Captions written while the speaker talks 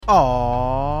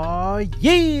Aw,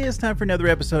 yeah, it's time for another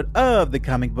episode of the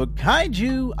Comic Book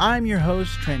Kaiju. I'm your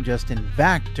host, Trent Justin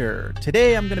Vactor.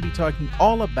 Today I'm going to be talking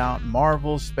all about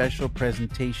Marvel's special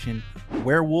presentation,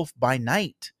 Werewolf by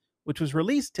Night, which was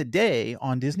released today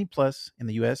on Disney Plus in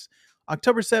the US,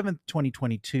 October 7th,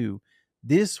 2022.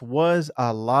 This was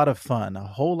a lot of fun. A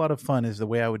whole lot of fun is the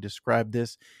way I would describe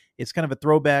this. It's kind of a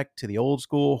throwback to the old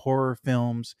school horror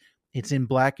films. It's in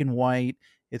black and white.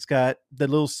 It's got the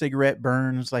little cigarette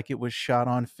burns like it was shot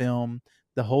on film.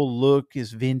 The whole look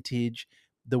is vintage.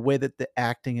 The way that the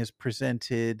acting is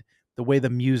presented, the way the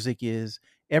music is,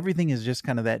 everything is just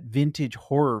kind of that vintage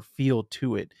horror feel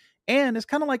to it. And it's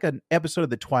kind of like an episode of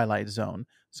The Twilight Zone.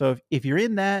 So if you're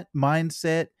in that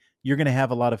mindset, you're going to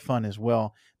have a lot of fun as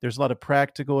well. There's a lot of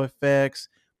practical effects,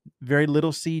 very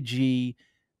little CG,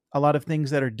 a lot of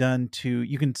things that are done to,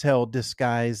 you can tell,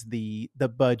 disguise the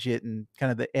budget and kind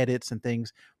of the edits and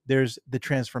things. There's the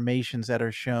transformations that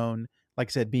are shown, like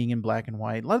I said, being in black and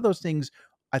white. A lot of those things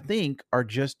I think are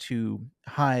just to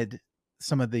hide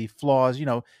some of the flaws,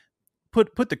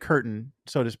 put the curtain,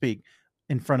 so to speak,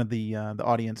 in front of the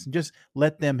audience and just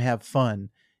let them have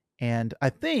fun. And I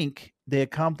think they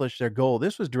accomplished their goal.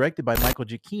 This was directed by Michael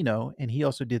Giacchino, and he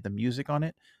also did the music on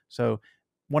it. So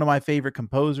one of my favorite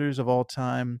composers of all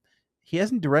time. He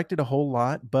hasn't directed a whole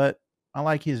lot, but I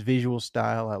like his visual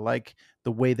style. I like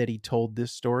the way that he told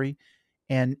this story.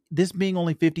 And this being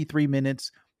only 53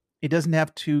 minutes, it doesn't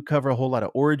have to cover a whole lot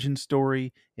of origin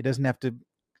story. It doesn't have to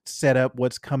set up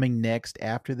what's coming next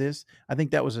after this. I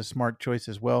think that was a smart choice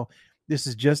as well. This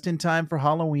is just in time for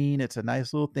Halloween. It's a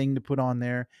nice little thing to put on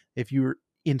there. If you're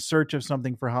in search of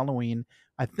something for Halloween,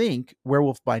 I think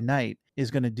Werewolf by Night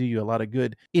is going to do you a lot of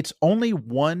good. It's only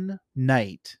one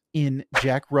night in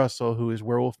Jack Russell, who is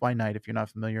Werewolf by Night, if you're not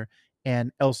familiar,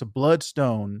 and Elsa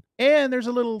Bloodstone. And there's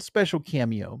a little special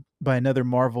cameo by another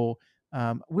Marvel.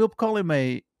 We'll call him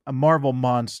a Marvel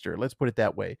monster. Let's put it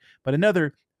that way. But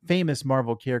another famous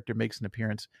Marvel character makes an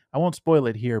appearance. I won't spoil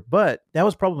it here, but that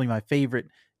was probably my favorite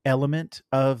element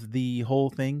of the whole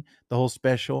thing, the whole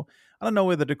special. I don't know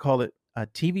whether to call it a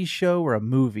TV show or a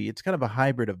movie. It's kind of a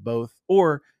hybrid of both,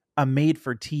 or a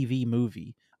made-for-TV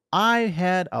movie. I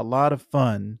had a lot of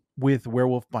fun with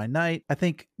Werewolf by Night. I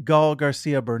think Gal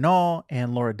Garcia Bernal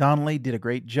and Laura Donnelly did a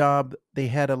great job. They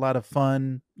had a lot of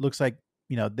fun. Looks like,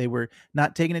 they were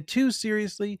not taking it too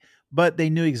seriously, but they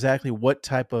knew exactly what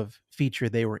type of feature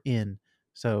they were in.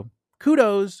 So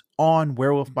kudos on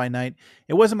Werewolf by Night.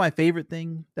 It wasn't my favorite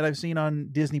thing that I've seen on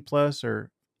Disney Plus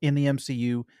or in the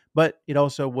MCU, but it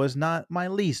also was not my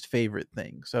least favorite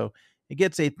thing. So it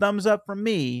gets a thumbs up from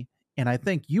me, and I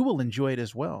think you will enjoy it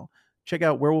as well. Check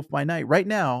out Werewolf by Night right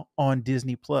now on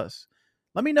Disney Plus.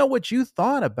 Let me know what you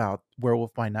thought about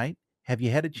Werewolf by Night. Have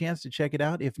you had a chance to check it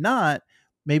out? If not,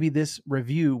 maybe this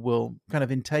review will kind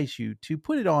of entice you to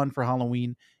put it on for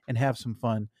Halloween and have some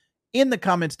fun. In the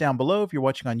comments down below, if you're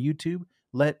watching on YouTube,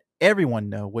 let everyone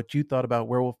know what you thought about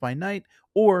Werewolf by Night,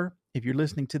 or if you're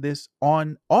listening to this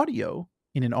on audio,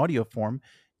 in an audio form,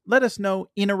 let us know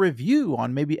in a review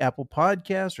on maybe Apple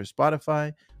Podcasts or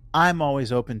Spotify. I'm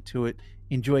always open to it.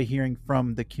 Enjoy hearing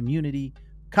from the community.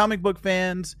 Comic book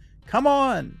fans, come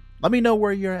on. Let me know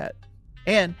where you're at.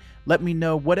 And let me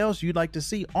know what else you'd like to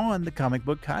see on the Comic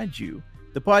Book Kaiju,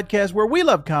 the podcast where we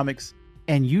love comics,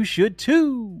 and you should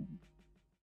too.